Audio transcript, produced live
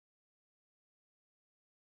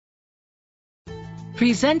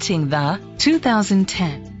Presenting the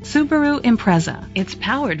 2010 Subaru Impreza. It's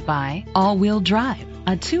powered by all-wheel drive,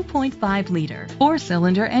 a 2.5-liter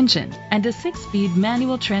four-cylinder engine, and a 6-speed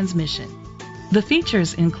manual transmission. The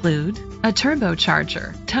features include a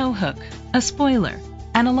turbocharger, tow hook, a spoiler,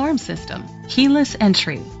 an alarm system, keyless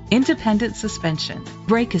entry, independent suspension,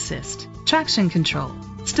 brake assist, traction control,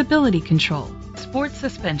 stability control, sport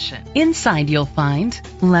suspension. Inside you'll find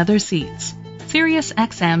leather seats, Sirius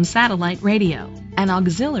XM satellite radio, an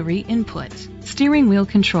auxiliary input, steering wheel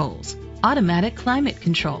controls, automatic climate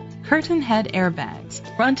control, curtain head airbags,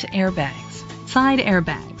 front airbags, side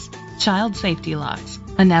airbags, child safety locks,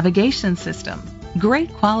 a navigation system.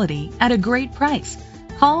 Great quality at a great price.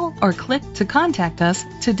 Call or click to contact us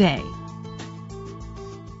today.